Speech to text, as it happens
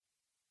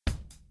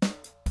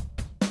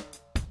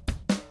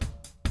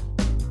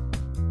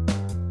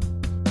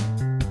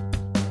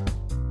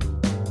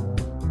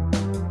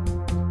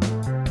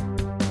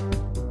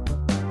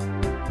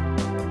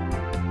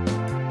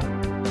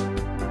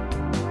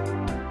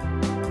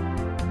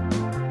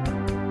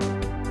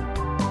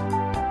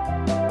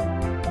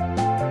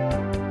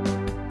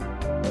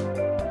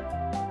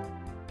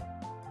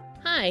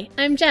Hi,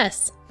 I'm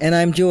Jess. And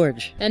I'm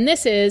George. And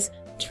this is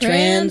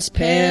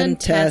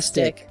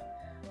Transpantastic,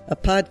 a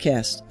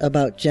podcast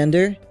about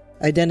gender,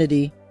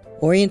 identity,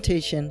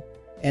 orientation,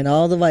 and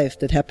all the life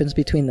that happens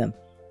between them.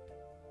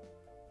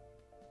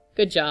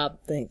 Good job.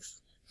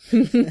 Thanks.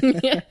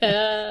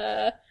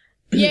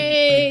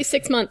 Yay,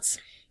 6 months.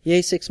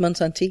 Yay, 6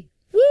 months on T.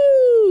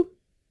 Woo!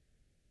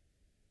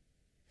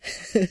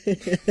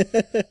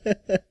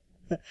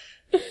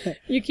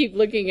 You keep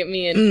looking at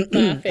me and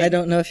laughing. I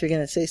don't know if you're going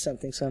to say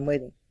something, so I'm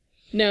waiting.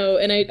 No,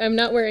 and I'm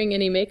not wearing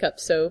any makeup,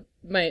 so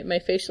my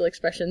facial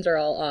expressions are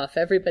all off.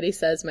 Everybody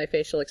says my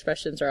facial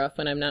expressions are off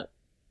when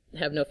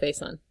have no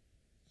face on.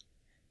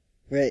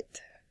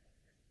 Right.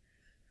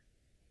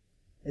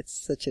 It's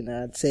such an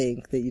odd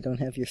saying that you don't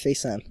have your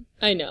face on.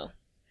 I know.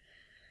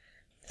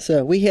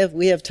 So we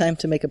have time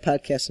to make a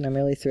podcast, and I'm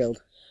really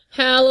thrilled.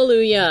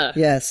 Hallelujah.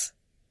 Yes.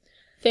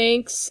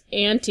 Thanks,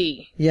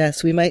 Auntie.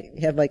 Yes, we might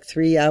have like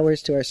 3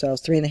 hours to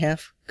ourselves.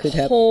 3.5 could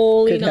happen.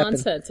 Holy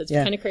nonsense. It's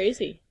kind of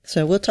crazy.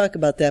 So we'll talk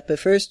about that. But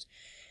first,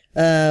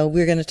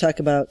 we're going to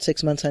talk about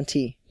 6 months on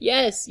T.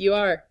 Yes, you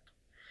are.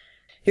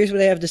 Here's what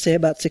I have to say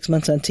about 6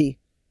 months on T.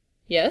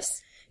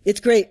 Yes? It's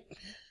great.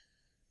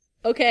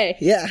 Okay.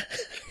 Yeah.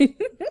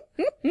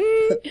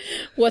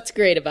 What's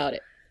great about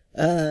it?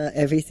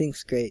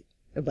 Everything's great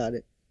about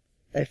it.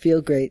 I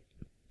feel great.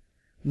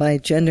 My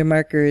gender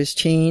marker is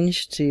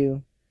changed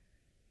to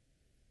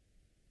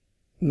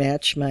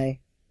match my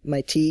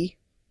T.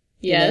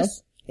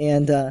 Yes. You know?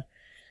 And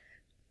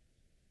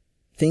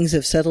things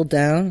have settled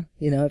down.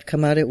 You know, I've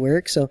come out at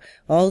work. So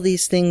all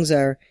these things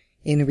are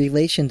in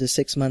relation to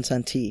 6 months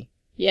on T.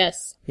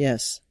 Yes.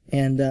 Yes.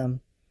 And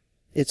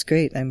it's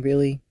great. I'm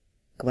really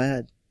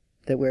glad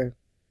that we're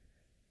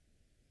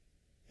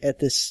at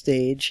this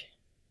stage.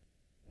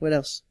 What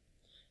else?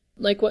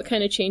 Like, what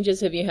kind of changes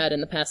have you had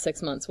in the past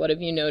 6 months? What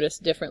have you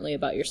noticed differently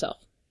about yourself?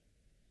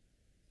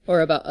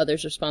 Or about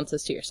others'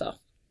 responses to yourself?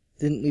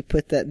 Didn't we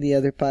put that in the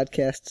other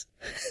podcasts?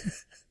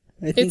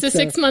 It's a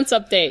 6 months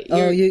update.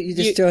 You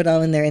just throw it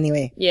all in there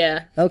anyway.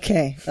 Yeah.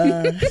 Okay.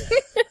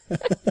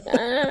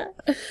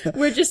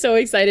 We're just so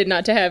excited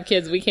not to have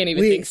kids, we can't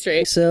even think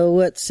straight. So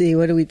let's see,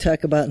 what do we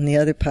talk about in the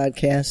other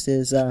podcast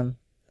is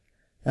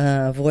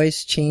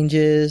voice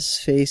changes,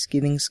 face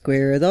getting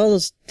square, all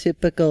those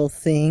typical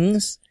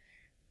things,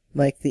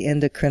 like the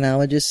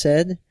endocrinologist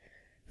said.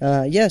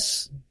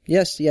 Yes,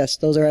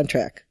 those are on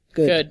track.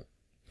 Good.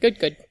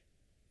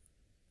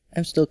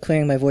 I'm still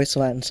clearing my voice a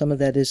lot, and some of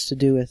that is to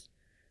do with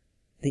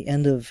the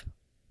end of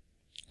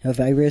a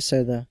virus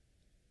or the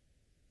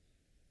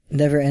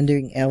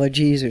never-ending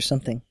allergies or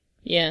something.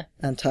 Yeah.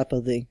 On top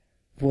of the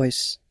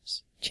voice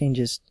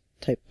changes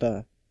type,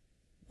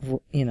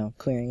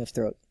 clearing of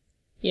throat.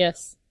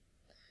 Yes.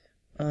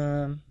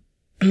 More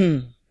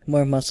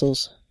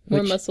muscles.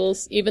 More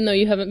muscles, even though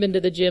you haven't been to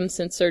the gym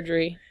since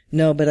surgery.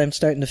 No, but I'm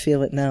starting to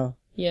feel it now.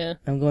 Yeah.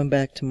 I'm going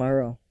back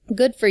tomorrow.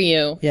 Good for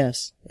you.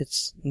 Yes.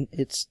 It's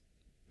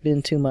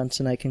been 2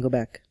 months and I can go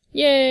back.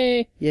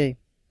 Yay. Yay.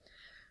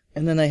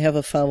 And then I have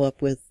a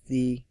follow-up with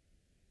the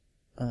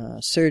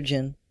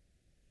surgeon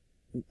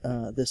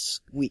this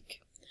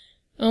week.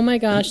 Oh my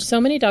gosh,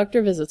 so many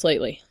doctor visits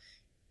lately.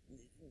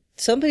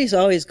 Somebody's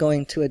always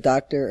going to a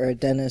doctor or a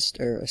dentist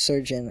or a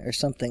surgeon or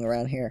something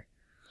around here.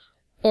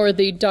 Or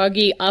the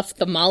doggy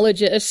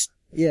ophthalmologist.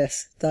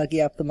 Yes, doggy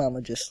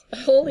ophthalmologist.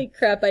 Holy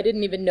crap, I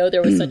didn't even know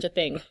there was such a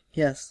thing.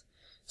 Yes.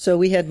 So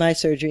we had my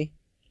surgery.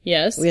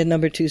 Yes. We had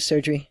number 2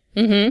 surgery.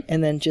 Mm-hmm.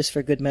 And then just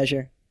for good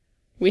measure,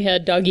 we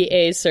had doggy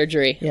A's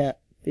surgery. Yeah,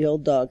 the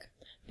old dog.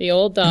 The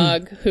old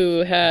dog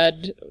who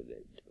had,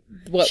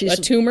 a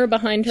tumor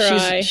behind her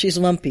eye. She's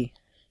lumpy.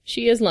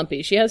 She is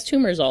lumpy. She has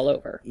tumors all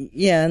over.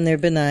 Yeah, and they're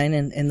benign,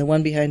 and the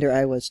one behind her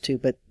eye was too,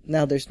 but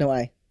now there's no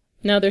eye.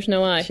 Now there's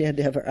no eye. She had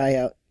to have her eye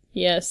out.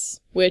 Yes,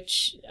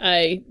 which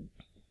I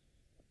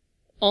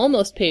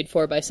almost paid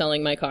for by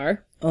selling my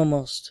car.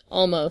 Almost.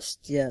 Good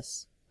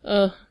Yes.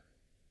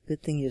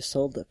 Thing you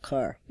sold the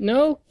car.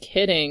 No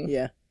kidding.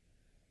 Yeah.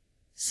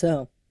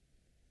 So,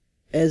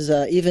 as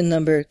even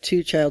number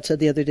 2 child said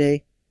the other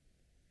day.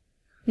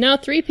 Now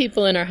 3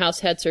 people in our house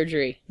had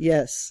surgery.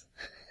 Yes.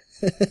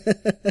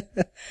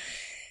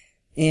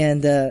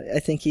 And I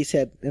think he's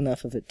had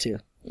enough of it too.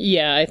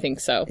 Yeah, I think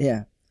so.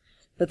 Yeah.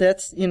 But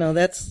that's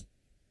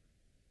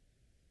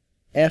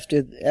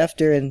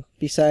after and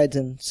besides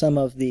and some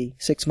of the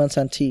 6 months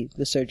on T,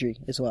 the surgery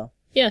as well.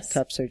 Yes.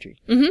 Top surgery.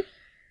 Mm-hmm.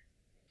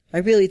 I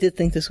really did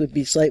think this would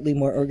be slightly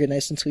more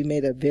organized since we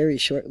made a very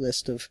short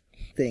list of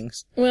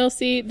things. Well,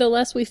 see, the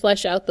less we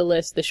flesh out the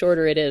list, the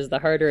shorter it is, the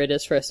harder it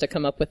is for us to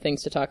come up with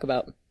things to talk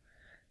about.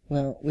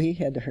 Well, we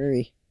had to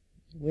hurry.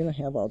 We don't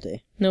have all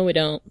day. No, we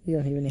don't. We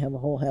don't even have a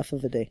whole half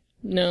of a day.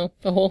 No,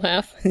 a whole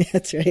half?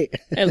 That's right.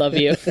 I love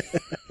you.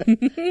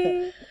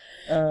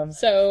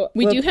 So,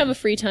 we do have a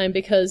free time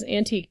because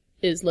Auntie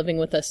is living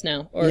with us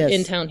now, or yes,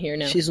 in town here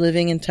now. She's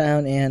living in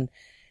town, and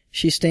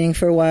she's staying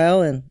for a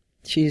while, and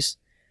she's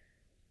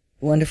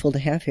wonderful to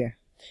have here.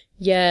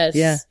 Yes.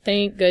 Yeah.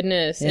 Thank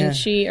goodness. Yeah. And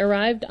she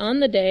arrived on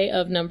the day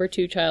of number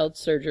 2 child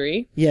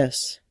surgery.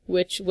 Yes.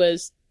 Which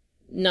was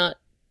not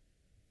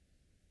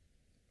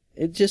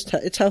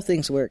It's how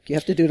things work. You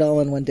have to do it all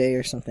in one day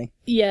or something.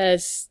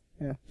 Yes.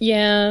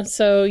 Yeah,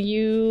 so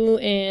you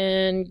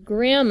and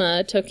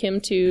Grandma took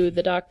him to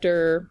the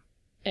doctor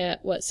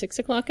at, 6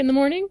 o'clock in the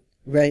morning?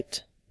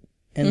 Right.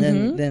 And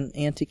then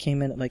Auntie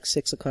came in at like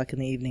 6 o'clock in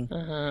the evening.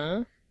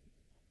 Uh-huh.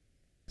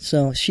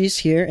 So she's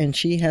here, and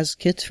she has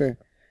kids for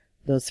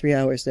those 3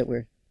 hours that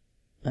we're,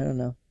 I don't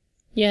know.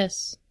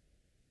 Yes.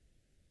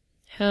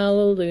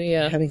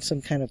 Hallelujah. Having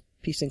some kind of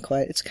peace and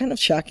quiet. It's kind of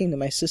shocking to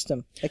my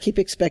system. I keep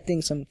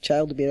expecting some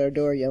child to be at our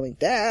door yelling,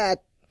 "Dad!"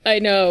 I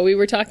know. We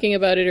were talking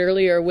about it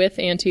earlier with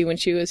Auntie when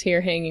she was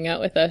here hanging out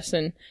with us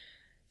and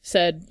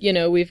said,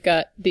 we've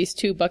got these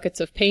 2 buckets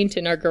of paint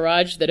in our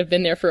garage that have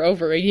been there for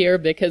over a year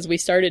because we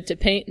started to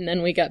paint and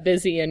then we got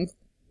busy, and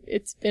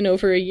it's been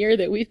over a year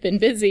that we've been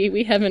busy.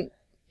 We haven't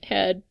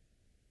had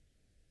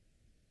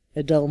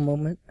a dull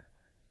moment.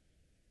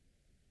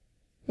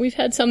 We've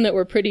had some that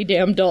were pretty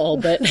damn dull,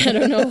 but I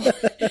don't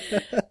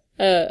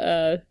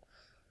know.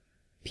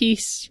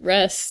 Peace,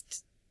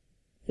 rest,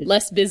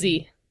 less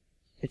busy.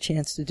 A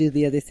chance to do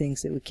the other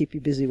things that would keep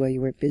you busy while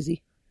you weren't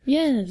busy.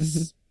 Yes.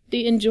 Mm-hmm.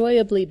 The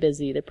enjoyably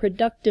busy, the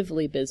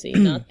productively busy,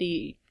 not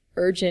the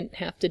urgent,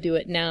 have to do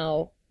it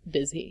now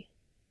busy.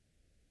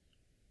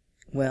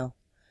 Well,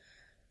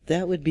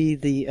 that would be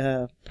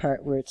the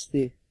part where it's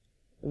the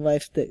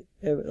life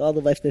all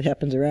the life that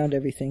happens around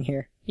everything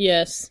here.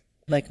 Yes.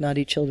 Like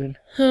naughty children.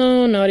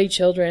 Oh, naughty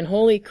children.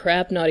 Holy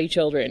crap, naughty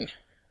children.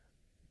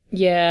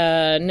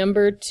 Yeah,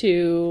 number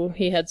 2,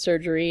 he had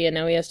surgery, and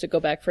now he has to go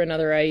back for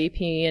another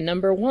IEP, and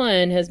number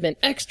 1 has been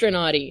extra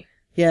naughty.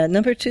 Yeah,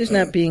 number 2's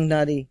not being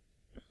naughty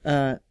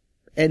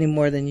any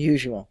more than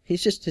usual.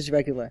 He's just his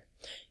regular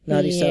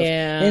naughty self.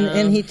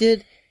 And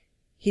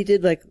he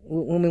did like,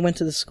 when we went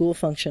to the school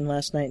function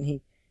last night, and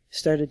he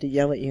started to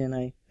yell at you, and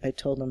I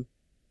told him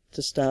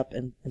to stop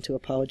and to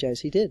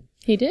apologize. He did.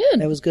 He did.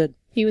 That was good.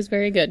 He was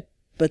very good.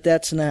 But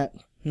that's not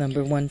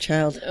number 1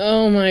 child.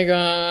 Oh my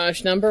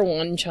gosh, number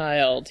 1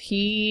 child.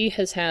 He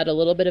has had a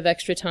little bit of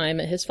extra time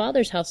at his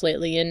father's house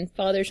lately, and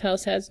father's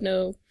house has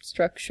no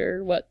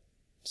structure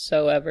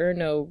whatsoever,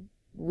 no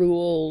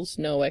rules,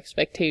 no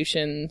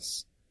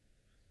expectations.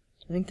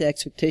 I think the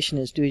expectation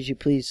is do as you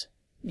please.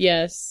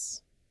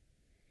 Yes.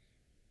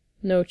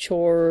 No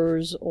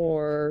chores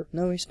or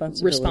no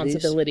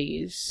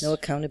responsibilities. No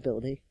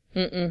accountability.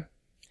 Mm-mm.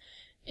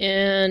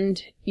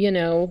 And,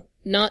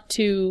 not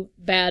to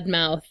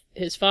badmouth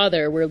his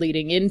father, we're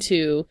leading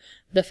into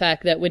the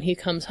fact that when he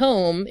comes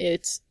home,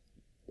 it's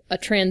a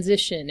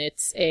transition.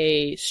 It's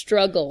a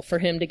struggle for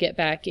him to get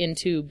back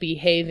into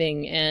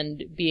behaving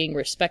and being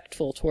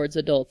respectful towards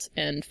adults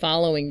and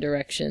following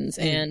directions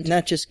and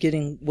not just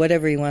getting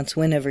whatever he wants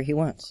whenever he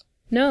wants.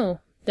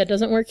 No, that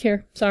doesn't work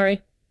here.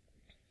 Sorry.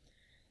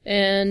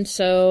 And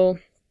so...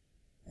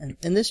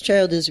 And this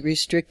child is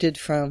restricted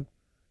from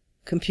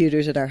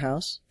computers at our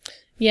house.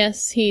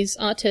 Yes, he's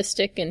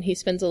autistic and he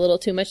spends a little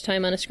too much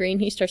time on a screen.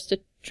 He starts to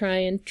try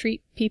and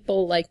treat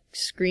people like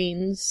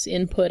screens,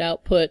 input,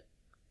 output.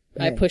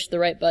 Right. I push the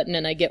right button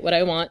and I get what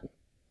I want.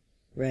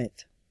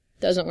 Right.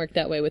 Doesn't work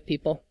that way with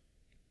people.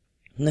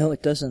 No,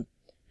 it doesn't.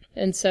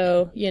 And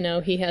so,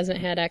 he hasn't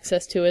had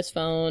access to his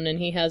phone and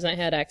he hasn't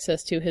had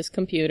access to his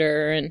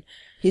computer and...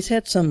 He's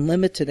had some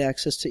limited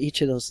access to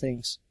each of those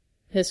things.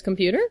 His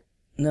computer?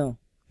 No.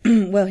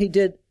 Well, he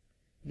did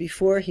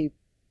before he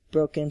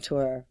broke into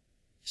our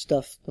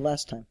stuff the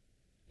last time.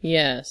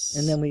 Yes.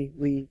 And then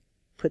we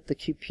put the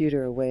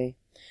computer away.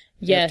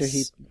 Yes. After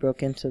he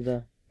broke into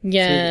the...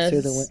 Yes.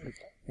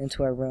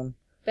 Into our room.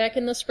 Back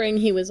in the spring,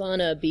 he was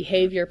on a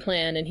behavior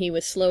plan, and he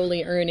was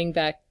slowly earning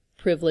back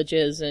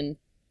privileges and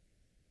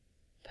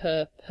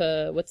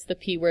what's the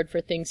P word for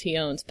things he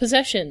owns?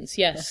 Possessions,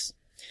 yes.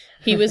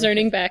 He was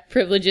earning back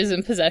privileges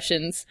and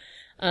possessions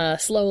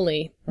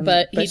slowly,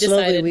 but he decided...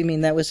 slowly, we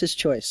mean that was his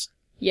choice.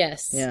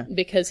 Yes, yeah.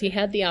 Because he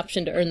had the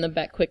option to earn them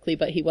back quickly,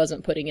 but he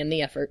wasn't putting in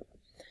the effort.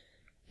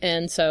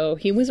 And so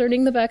he was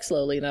earning them back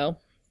slowly, though.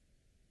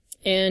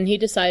 And he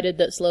decided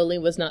that slowly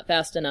was not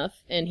fast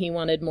enough, and he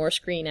wanted more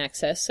screen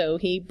access, so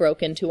he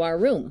broke into our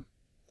room.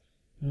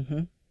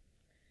 Mm-hmm.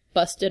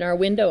 Busted our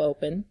window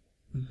open.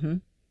 Mm-hmm.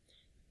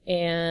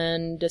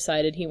 And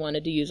decided he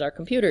wanted to use our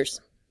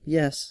computers.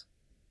 Yes.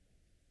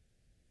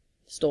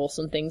 Stole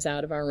some things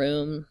out of our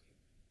room.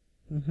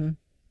 Mm-hmm.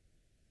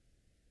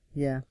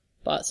 Yeah.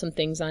 Bought some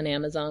things on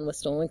Amazon with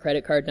stolen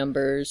credit card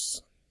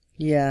numbers.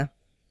 Yeah.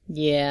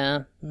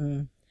 Yeah.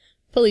 Mm.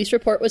 Police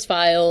report was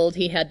filed.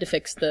 He had to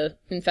fix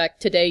in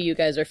fact, today you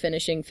guys are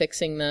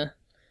fixing the...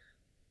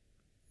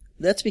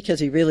 That's because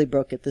he really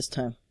broke it this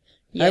time.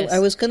 Yes. I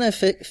was going to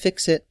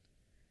fix it.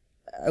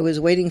 I was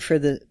waiting for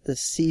the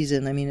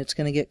season. I mean, it's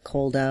going to get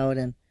cold out,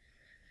 and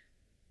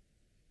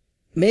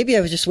maybe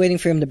I was just waiting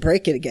for him to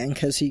break it again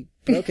because he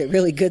broke it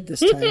really good this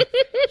time.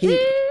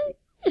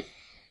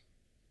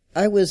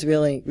 I was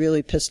really,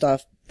 really pissed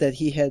off that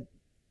he had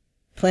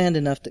planned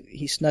enough that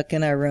he snuck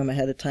in our room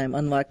ahead of time,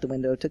 unlocked the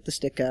window, took the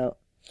stick out.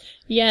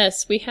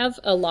 Yes, we have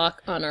a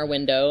lock on our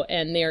window,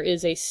 and there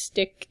is a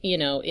stick,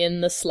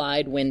 in the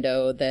slide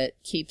window that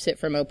keeps it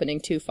from opening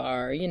too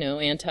far,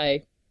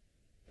 anti-robbery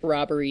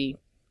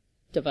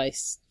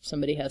device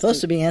somebody has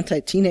Supposed to be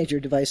anti-teenager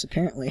device,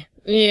 apparently.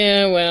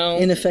 Yeah, well.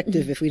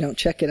 Ineffective if we don't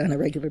check it on a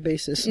regular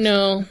basis.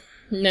 No.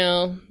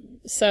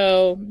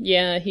 So,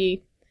 yeah,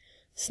 he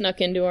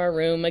snuck into our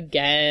room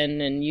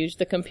again and used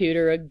the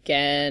computer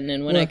again.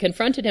 And when I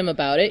confronted him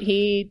about it,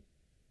 he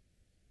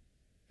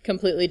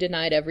completely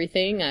denied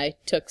everything. I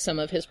took some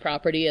of his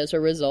property as a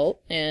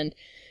result, and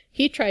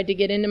he tried to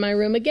get into my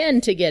room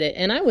again to get it,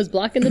 and I was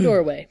blocking the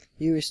doorway.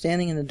 You were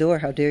standing in the door.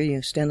 How dare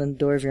you stand in the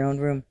door of your own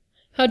room?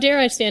 How dare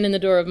I stand in the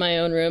door of my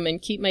own room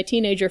and keep my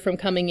teenager from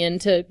coming in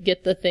to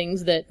get the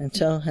things that... And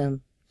tell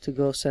him to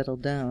go settle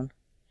down.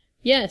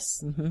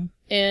 Yes. Mm-hmm.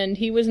 And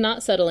he was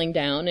not settling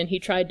down, and he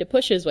tried to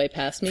push his way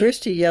past me.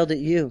 First he yelled at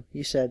you,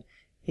 you said.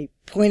 He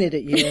pointed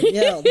at you and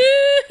yelled.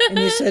 And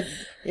you said,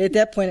 at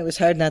that point it was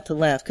hard not to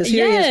laugh. Because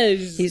here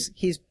he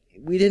is,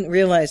 we didn't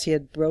realize he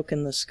had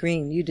broken the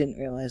screen. You didn't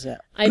realize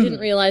that. I didn't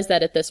realize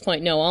that at this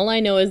point. No, all I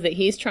know is that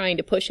he's trying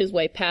to push his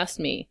way past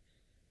me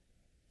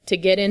to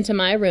get into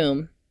my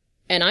room.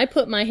 And I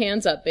put my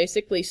hands up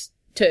basically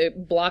to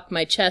block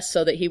my chest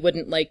so that he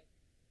wouldn't,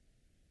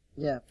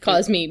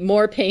 cause me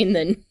more pain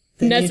than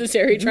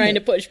necessary trying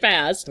to push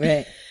past.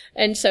 Right.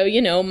 And so,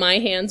 my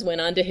hands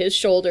went onto his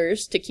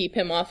shoulders to keep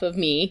him off of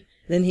me.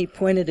 Then he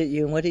pointed at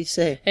you, and what did he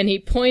say? And he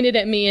pointed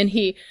at me, and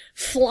he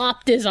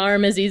flopped his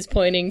arm as he's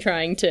pointing,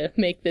 trying to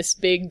make this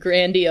big,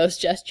 grandiose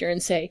gesture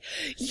and say,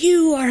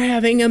 "You are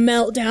having a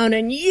meltdown,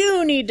 and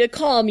you need to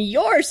calm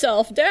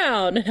yourself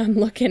down." And I'm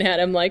looking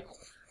at him like...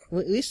 Well,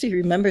 at least he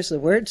remembers the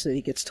words that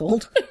he gets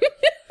told.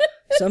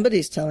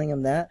 Somebody's telling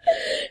him that.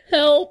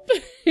 Help.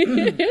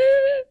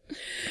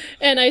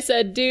 And I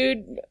said,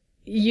 "Dude,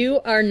 you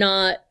are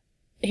not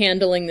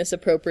handling this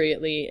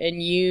appropriately,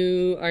 and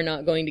you are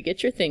not going to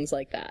get your things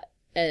like that."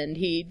 And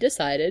he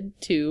decided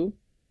to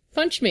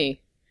punch me.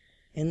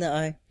 In the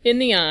eye. In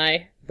the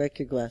eye. Break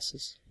your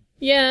glasses.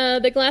 Yeah,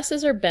 the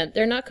glasses are bent.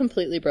 They're not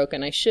completely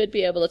broken. I should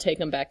be able to take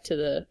them back to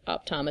the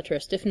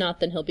optometrist. If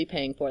not, then he'll be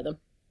paying for them.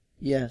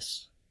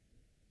 Yes.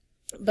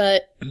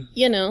 But,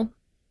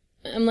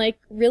 I'm like,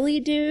 really,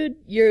 dude?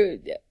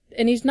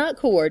 And he's not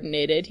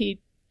coordinated. He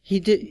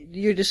did.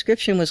 Your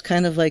description was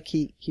kind of like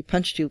he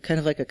punched you kind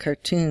of like a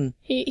cartoon.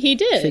 He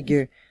did.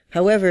 Figure.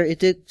 However, it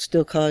did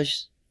still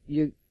cause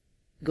your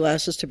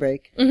glasses to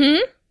break.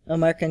 Mm-hmm. A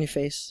mark on your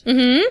face.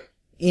 Mm-hmm.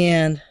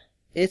 And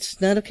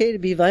it's not okay to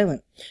be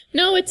violent.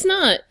 No, it's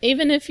not.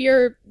 Even if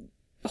you're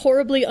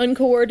horribly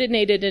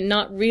uncoordinated and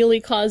not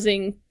really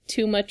causing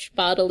too much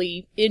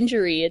bodily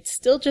injury, it's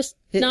still just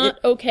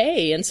not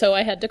okay. And so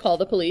I had to call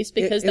the police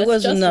because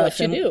that's just what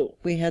you do.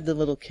 We had the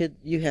little kid.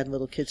 You had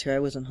little kids here. I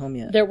wasn't home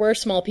yet. There were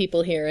small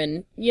people here,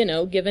 and,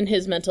 given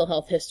his mental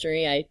health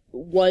history, I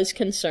was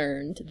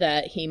concerned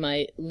that he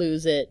might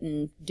lose it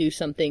and do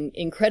something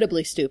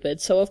incredibly stupid.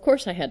 So, of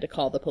course, I had to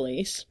call the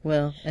police.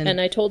 Well, and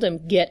I told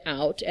him, get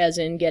out, as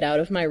in get out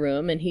of my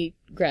room, and he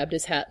grabbed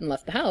his hat and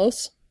left the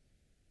house.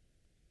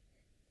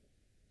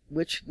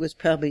 Which was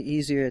probably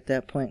easier at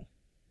that point.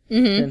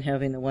 Mm-hmm. Than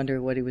having to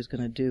wonder what he was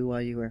going to do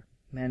while you were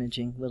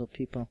managing little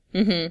people.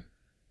 Mm-hmm.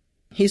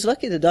 He's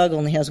lucky the dog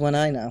only has one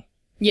eye now.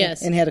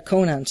 Yes. And had a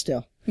cone on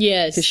still.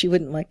 Yes. Because she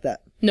wouldn't like that.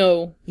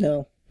 No.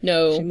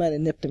 She might have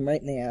nipped him right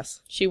in the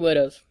ass. She would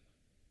have.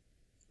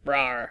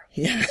 Rawr.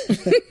 Yeah.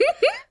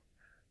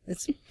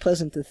 It's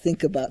pleasant to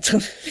think about.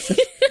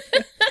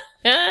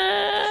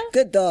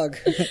 Good dog.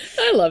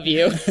 I love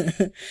you.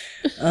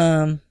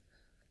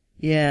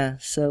 Yeah,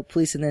 so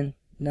police, and then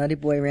Naughty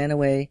Boy ran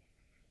away.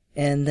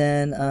 And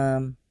then,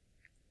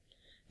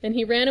 And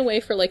he ran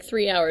away for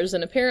 3 hours,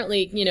 and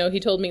apparently, he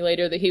told me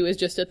later that he was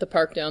just at the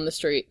park down the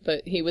street,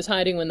 but he was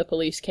hiding when the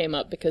police came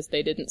up because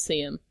they didn't see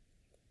him.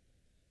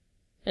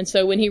 And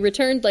so when he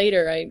returned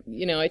later, I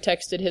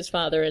texted his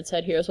father and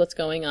said, "Here's what's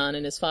going on,"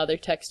 and his father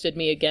texted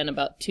me again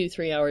about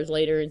 2-3 hours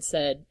later and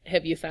said,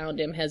 "Have you found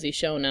him? Has he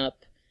shown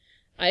up?"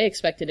 I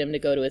expected him to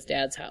go to his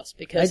dad's house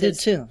because I did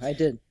too. I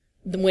did.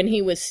 When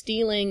he was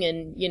stealing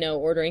and,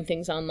 ordering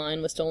things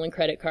online with stolen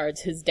credit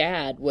cards, his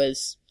dad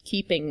was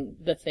keeping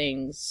the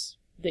things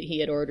that he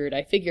had ordered.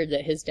 I figured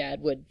that his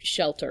dad would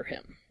shelter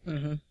him.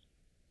 Mm-hmm.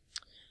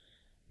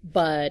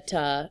 But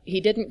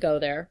he didn't go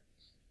there.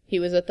 He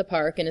was at the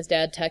park, and his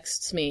dad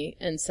texts me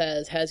and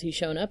says, "Has he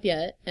shown up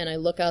yet?" And I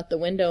look out the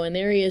window, and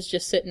there he is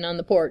just sitting on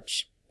the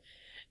porch.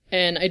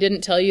 And I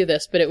didn't tell you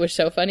this, but it was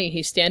so funny.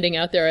 He's standing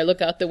out there. I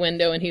look out the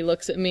window, and he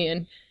looks at me,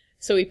 and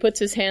so he puts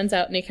his hands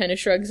out and he kind of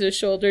shrugs his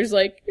shoulders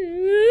like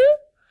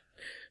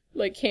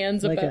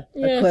hands like about.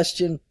 A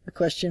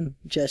question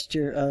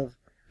gesture of.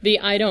 The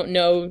I don't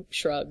know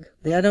shrug.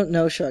 The I don't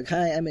know shrug.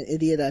 Hi, I'm an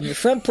idiot on your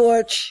front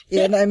porch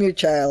and I'm your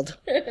child.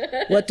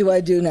 What do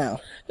I do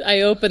now?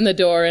 I open the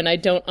door and I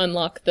don't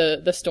unlock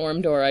the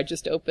storm door. I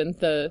just open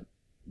the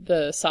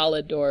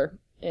solid door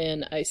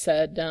and I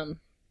said,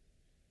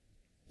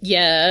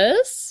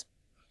 "Yes?"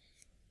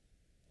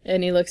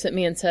 And he looks at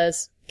me and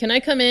says, "Can I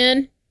come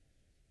in?"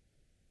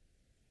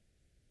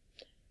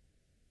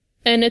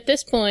 And at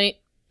this point,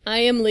 I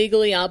am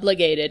legally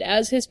obligated,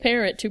 as his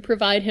parent, to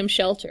provide him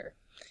shelter.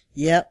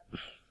 Yep.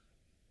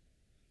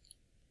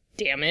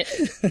 Damn it.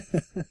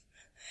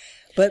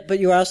 But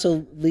you're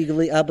also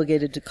legally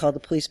obligated to call the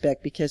police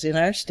back because in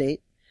our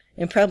state,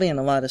 and probably in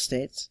a lot of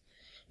states,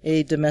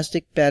 a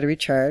domestic battery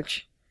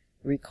charge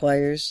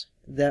requires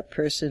that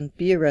person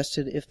be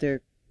arrested if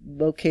they're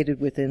located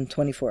within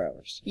 24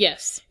 hours.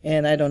 Yes.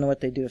 And I don't know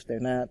what they do if they're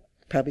not.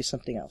 Probably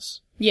something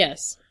else.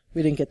 Yes.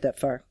 We didn't get that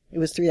far. It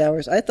was 3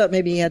 hours. I thought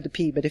maybe he had to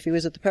pee, but if he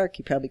was at the park,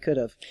 he probably could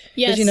have.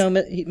 Yes. Because, you know,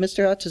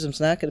 Mr.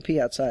 Autism's not going to pee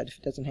outside if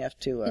he doesn't have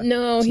to.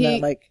 No, it's he...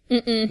 not like,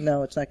 Mm-mm.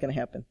 no, it's not going to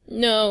happen.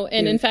 No,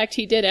 and in fact,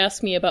 he did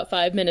ask me about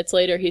 5 minutes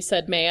later. He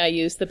said, may I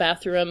use the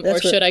bathroom or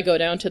should I go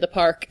down to the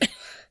park?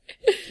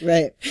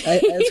 Right.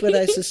 That's what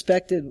I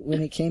suspected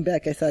when he came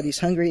back. I thought he's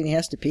hungry and he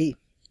has to pee.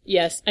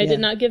 Yes, I did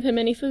not give him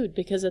any food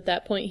because at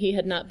that point he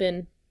had not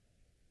been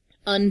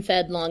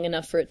unfed long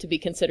enough for it to be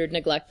considered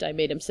neglect. I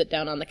made him sit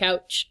down on the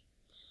couch.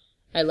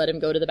 I let him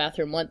go to the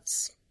bathroom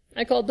once.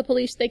 I called the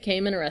police. They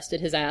came and arrested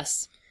his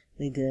ass.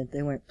 They did.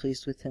 They weren't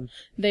pleased with him.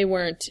 They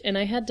weren't. And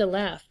I had to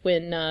laugh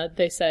when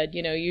they said,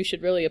 you know, you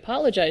should really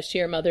apologize to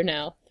your mother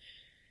now.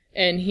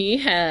 And he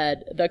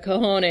had the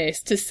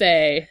cojones to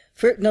say...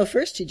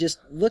 First he just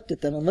looked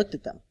at them and looked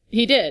at them.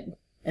 He did.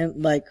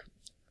 And, like,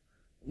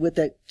 with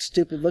that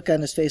stupid look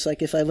on his face,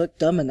 like, if I look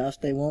dumb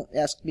enough, they won't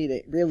ask me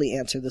to really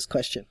answer this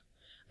question.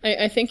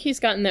 I think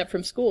he's gotten that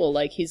from school.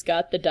 Like, he's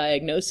got the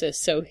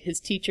diagnosis, so his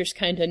teachers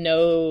kind of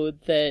know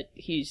that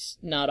he's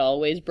not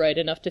always bright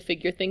enough to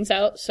figure things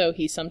out, so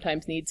he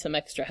sometimes needs some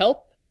extra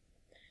help.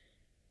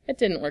 It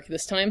didn't work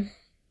this time.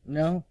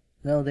 No,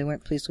 they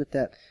weren't pleased with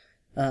that.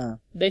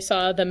 They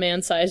saw the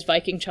man-sized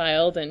Viking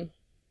child and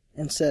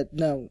said,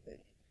 no.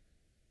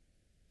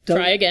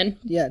 Try again.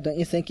 Yeah, don't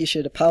you think you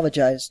should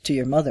apologize to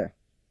your mother?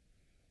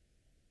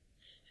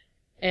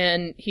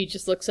 And he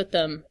just looks at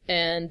them,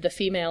 and the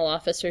female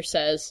officer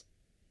says,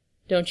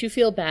 don't you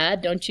feel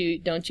bad? Don't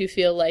you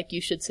feel like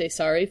you should say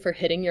sorry for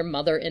hitting your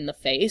mother in the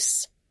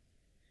face?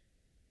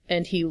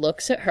 And he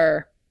looks at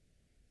her,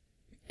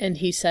 and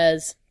he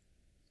says,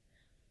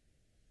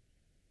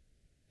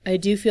 I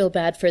do feel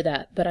bad for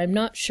that, but I'm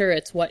not sure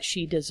it's what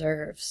she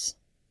deserves.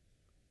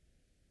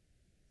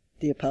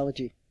 The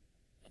apology.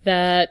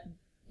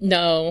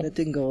 No. That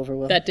didn't go over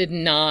well. That did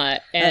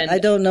not. And I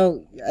don't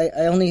know.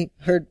 I only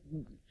heard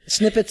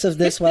snippets of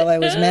this while I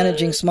was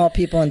managing small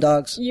people and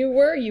dogs. You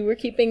were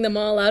keeping them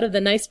all out of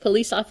the nice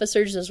police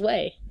officers'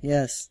 way.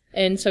 Yes.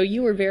 And so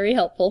you were very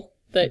helpful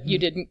that you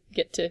didn't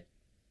get to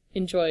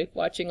enjoy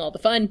watching all the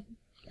fun.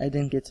 I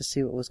didn't get to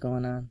see what was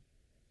going on.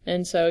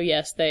 And so,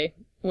 yes, they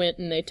went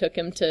and they took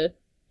him to,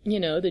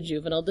 the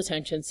juvenile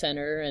detention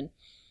center, and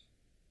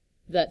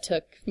that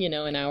took,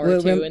 an hour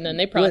or two, and then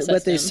they processed him.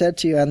 What they said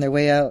to you on their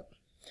way out.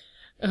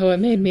 Oh,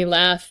 it made me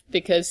laugh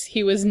because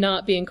he was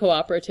not being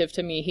cooperative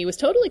to me. He was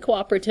totally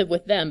cooperative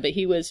with them, but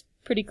he was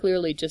pretty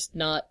clearly just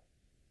not,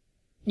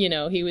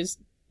 he was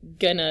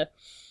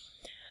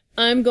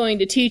I'm going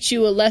to teach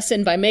you a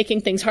lesson by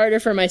making things harder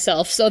for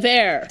myself, so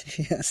there.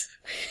 Yes.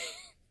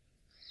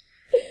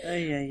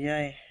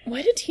 Ay.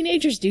 Why do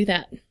teenagers do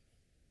that?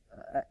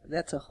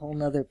 That's a whole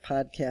nother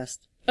podcast.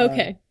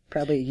 Okay.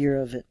 Probably a year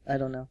of it. I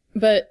don't know.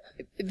 But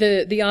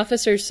the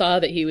officers saw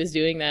that he was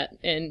doing that,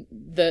 and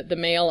the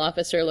male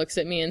officer looks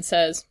at me and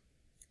says,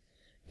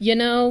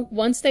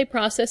 once they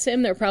process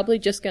him, they're probably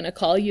just going to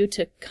call you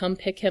to come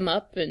pick him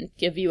up and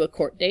give you a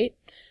court date.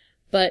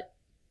 But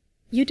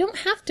you don't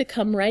have to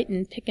come right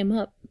and pick him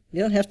up. You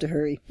don't have to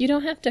hurry. You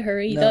don't have to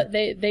hurry. No.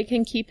 They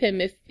can keep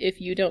him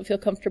if you don't feel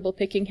comfortable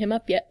picking him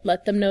up yet.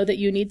 Let them know that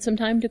you need some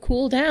time to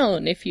cool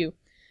down if you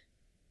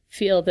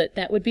feel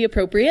that would be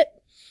appropriate.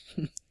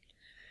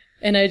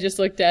 And I just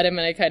looked at him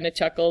and I kind of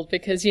chuckled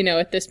because,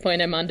 at this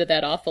point I'm onto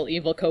that awful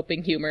evil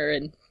coping humor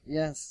and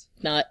yes,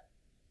 not.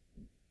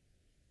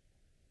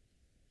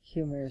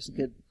 Humor is a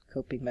good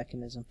coping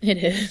mechanism. It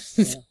is.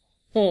 Yeah.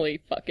 Holy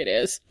fuck, it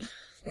is.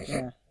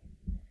 Yeah.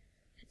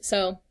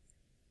 So,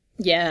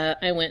 yeah,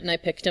 I went and I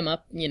picked him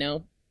up,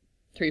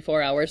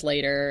 3-4 hours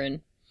later and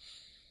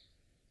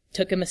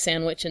took him a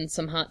sandwich and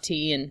some hot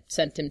tea and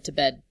sent him to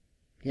bed.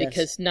 Yes.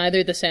 Because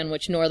neither the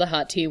sandwich nor the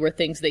hot tea were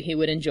things that he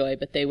would enjoy,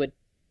 but they would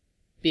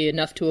be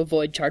enough to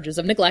avoid charges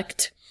of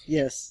neglect.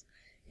 Yes.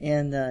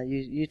 And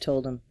you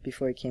told him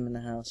before he came in the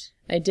house.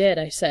 I did.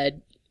 I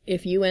said,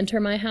 if you enter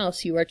my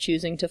house, you are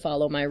choosing to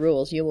follow my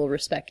rules. You will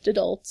respect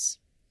adults,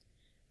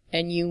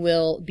 and you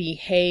will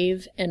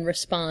behave and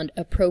respond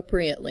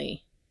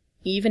appropriately,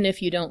 even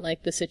if you don't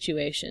like the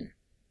situation.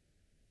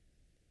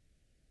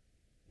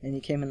 And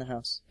he came in the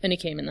house. And he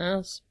came in the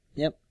house.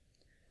 Yep.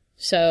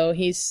 So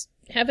he's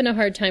having a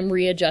hard time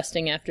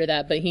readjusting after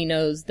that, but he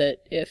knows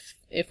that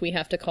if we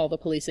have to call the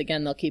police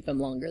again, they'll keep him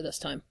longer this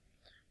time.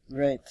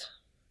 Right.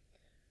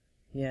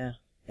 Yeah.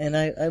 And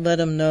I let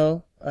him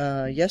know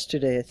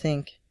yesterday, I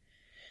think.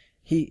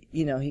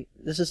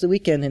 This is the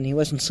weekend and he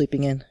wasn't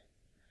sleeping in.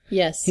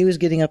 Yes. He was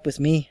getting up with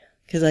me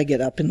because I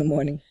get up in the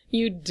morning.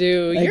 You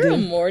do. You're a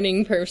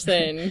morning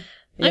person.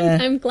 Yeah.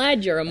 I'm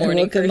glad you're a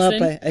morning person. I woke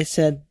him up. I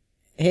said,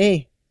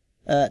 hey,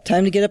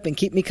 time to get up and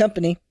keep me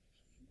company.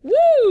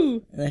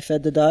 Woo! And I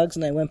fed the dogs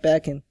and I went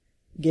back and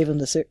gave him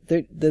the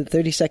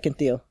 30-second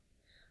deal.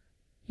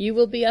 You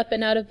will be up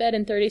and out of bed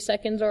in 30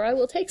 seconds, or I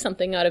will take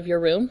something out of your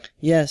room.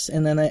 Yes,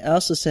 and then I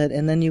also said,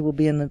 and then you will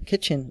be in the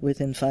kitchen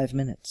within 5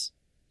 minutes.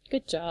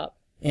 Good job.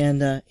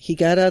 And he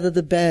got out of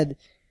the bed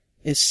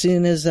as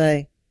soon as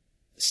I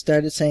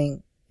started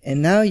saying,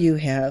 and now you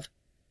have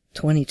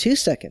 22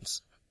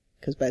 seconds.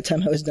 Because by the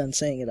time I was done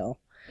saying it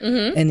all.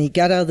 Mm-hmm. And he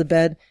got out of the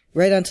bed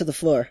right onto the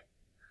floor.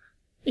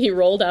 He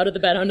rolled out of the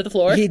bed onto the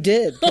floor? He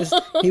did, because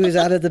he was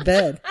out of the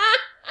bed.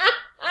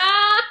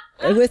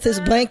 And with his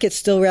blanket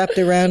still wrapped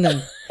around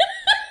him.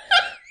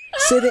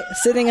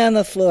 Sitting on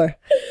the floor.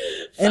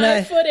 And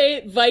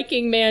 5'8"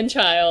 Viking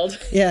man-child.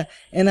 Yeah,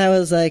 and I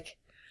was like,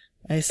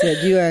 I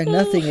said, you are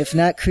nothing if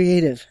not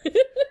creative.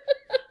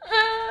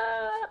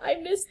 I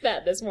missed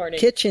that this morning.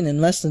 Kitchen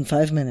in less than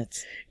 5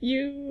 minutes.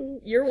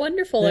 You're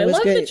wonderful. That I was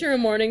love great. that you're a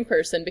morning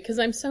person, because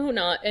I'm so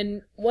not,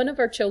 and one of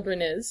our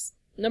children is.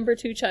 Number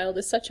 2 child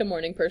is such a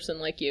morning person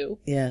like you.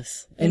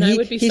 Yes. And I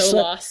would be so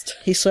lost.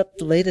 He slept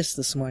the latest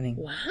this morning.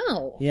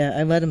 Wow. Yeah,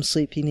 I let him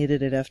sleep. He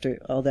needed it after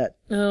all that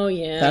Oh,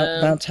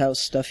 yeah. bounce house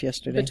stuff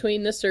yesterday.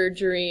 Between the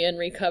surgery and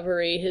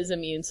recovery, his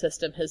immune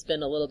system has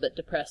been a little bit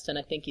depressed, and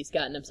I think he's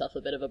gotten himself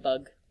a bit of a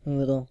bug. A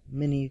little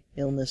mini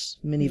illness,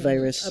 mini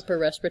virus. Upper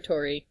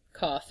respiratory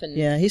cough and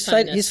Yeah, he's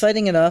sinus.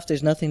 fighting it off.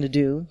 There's nothing to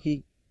do.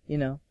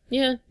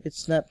 Yeah,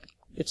 it's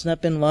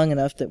not been long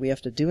enough that we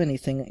have to do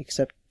anything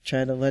except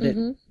try to let it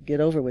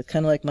get over with,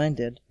 kind of like mine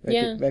did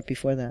right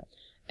before that.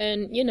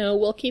 And,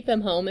 we'll keep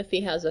him home if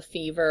he has a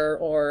fever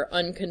or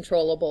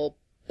uncontrollable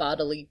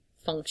bodily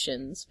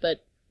functions,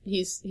 but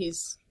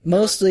he's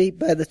Mostly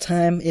by the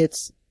time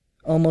it's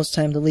almost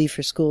time to leave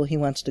for school, he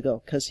wants to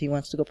go, because he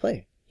wants to go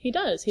play. He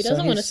does. He So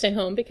doesn't want to he's- stay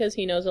home because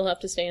he knows he'll have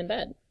to stay in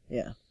bed.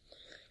 Yeah,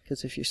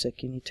 because if you're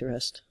sick, you need to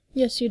rest.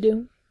 Yes, you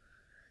do.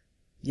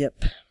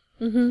 Yep.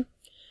 Mm-hmm.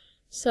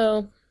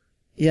 So,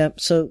 Yep,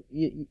 so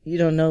you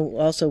don't know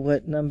also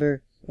what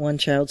number 1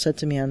 child said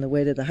to me on the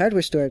way to the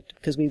hardware store,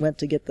 because we went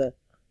to get the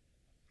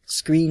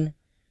screen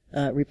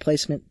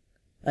replacement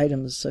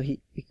items so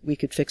we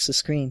could fix the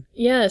screen.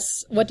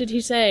 yes, what did he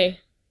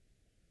say?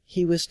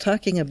 He was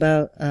talking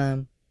about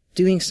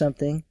doing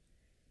something,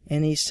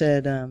 and he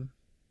said,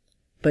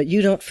 but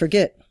you don't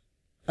forget,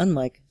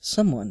 unlike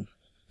someone.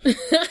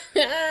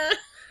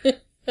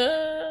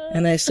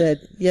 And I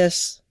said,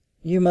 yes,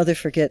 your mother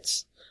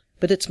forgets,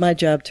 but it's my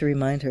job to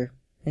remind her,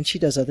 and she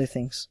does other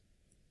things.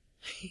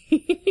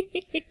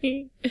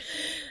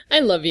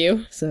 I love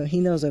you. So he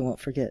knows I won't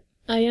forget.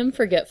 I am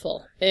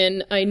forgetful,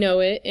 and I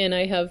know it, and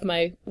I have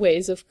my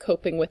ways of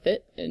coping with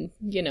it and,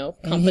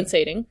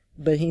 compensating.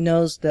 But he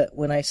knows that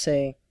when I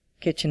say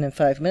kitchen in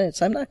 5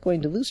 minutes, I'm not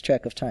going to lose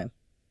track of time.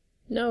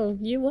 No,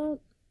 you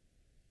won't.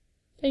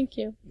 Thank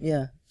you.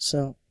 Yeah,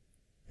 so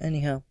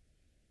anyhow,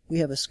 we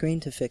have a screen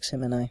to fix,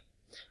 him and I.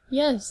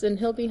 Yes, and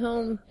he'll be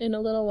home in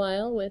a little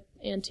while with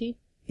Auntie.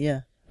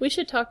 Yeah. We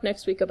should talk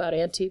next week about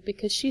Auntie,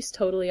 because she's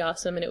totally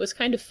awesome, and it was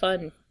kind of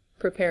fun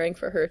preparing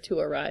for her to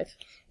arrive.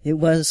 It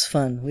was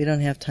fun. We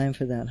don't have time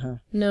for that, huh?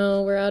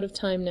 No, we're out of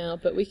time now,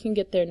 but we can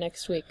get there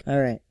next week.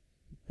 All right.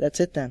 That's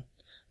it then.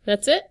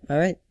 That's it? All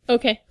right.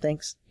 Okay.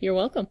 Thanks. You're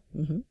welcome.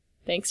 Mm-hmm.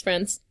 Thanks,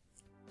 friends.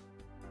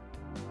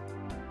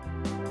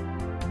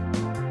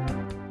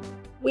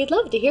 We'd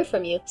love to hear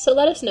from you, so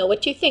let us know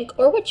what you think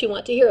or what you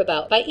want to hear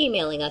about by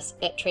emailing us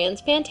at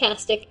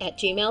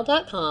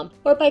transfantastic@gmail.com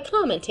or by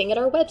commenting at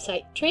our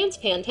website,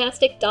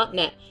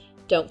 transfantastic.net.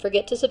 Don't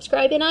forget to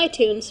subscribe in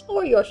iTunes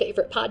or your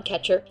favorite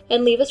podcatcher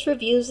and leave us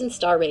reviews and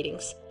star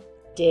ratings.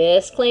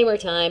 Disclaimer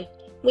time.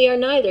 We are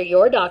neither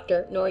your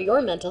doctor nor your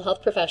mental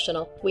health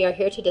professional. We are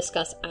here to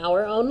discuss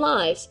our own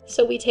lives,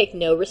 so we take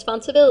no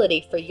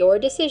responsibility for your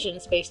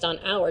decisions based on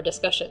our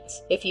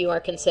discussions. If you are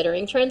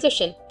considering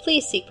transition,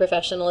 please seek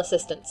professional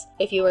assistance.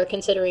 If you are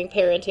considering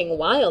parenting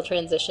while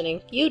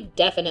transitioning, you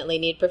definitely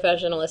need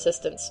professional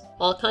assistance.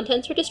 All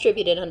contents are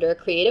distributed under a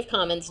Creative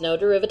Commons no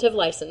derivative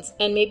license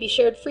and may be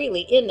shared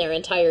freely in their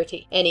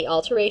entirety. Any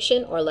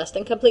alteration or less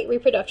than complete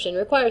reproduction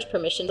requires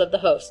permission of the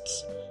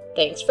hosts.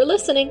 Thanks for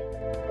listening!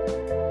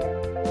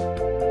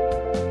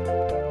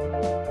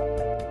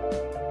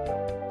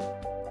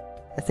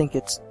 I think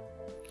it's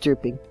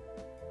drooping.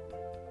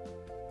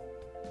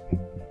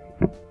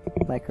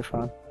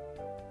 Microphone.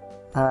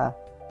 I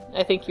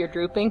think you're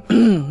drooping.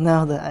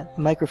 No, the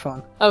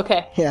microphone.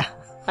 Okay. Yeah.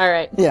 All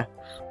right. Yeah.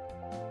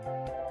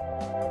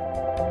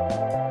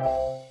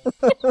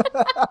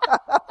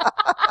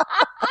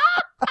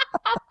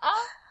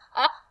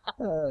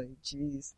 Oh, jeez.